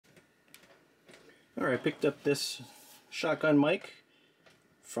Alright, I picked up this shotgun mic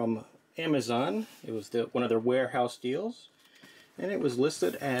from Amazon. It was one of their warehouse deals, and it was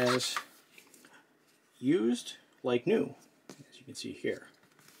listed as used like new, as you can see here.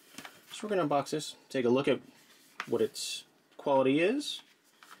 So we're going to unbox this, take a look at what its quality is,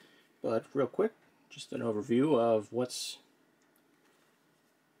 but real quick, just an overview of what's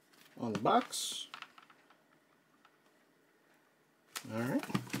on the box. Alright,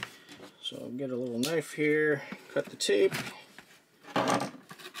 so I'll get a little knife here, cut the tape.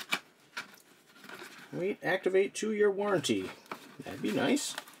 Wait, activate 2-year warranty. That'd be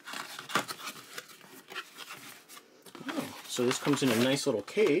nice. Oh, so this comes in a nice little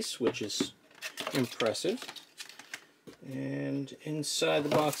case, which is impressive. And inside the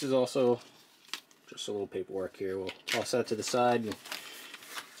box is also just a little paperwork here. We'll toss that to the side and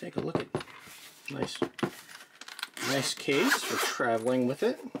take a look at nice case for traveling with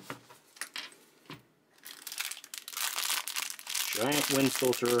it. Giant wind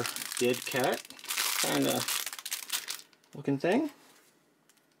filter dead cat kind of looking thing.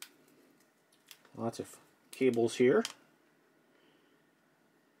 Lots of cables here.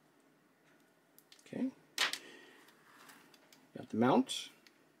 Okay. Got the mount.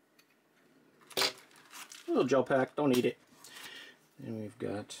 A little gel pack, don't need it. And we've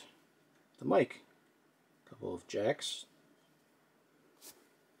got the mic. A couple of jacks.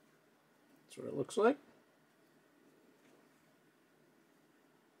 That's what it looks like.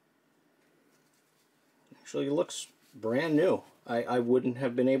 Actually, it looks brand new. I wouldn't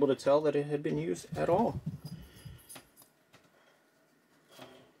have been able to tell that it had been used at all.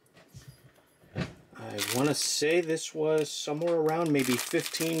 I want to say this was somewhere around maybe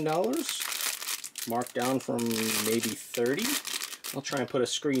 $15, marked down from maybe $30. I'll try and put a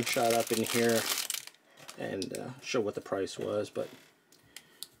screenshot up in here and show what the price was, but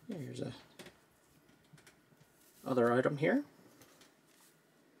here's a other item here.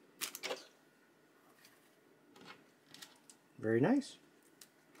 Very nice.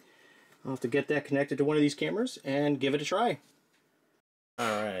 I'll have to get that connected to one of these cameras and give it a try.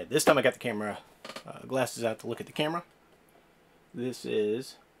 Alright, this time I got the camera glasses out to look at the camera. This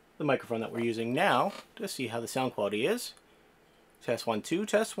is the microphone that we're using now to see how the sound quality is. Test 1 2,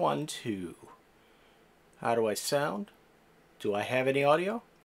 test 1 2. How do I sound? Do I have any audio?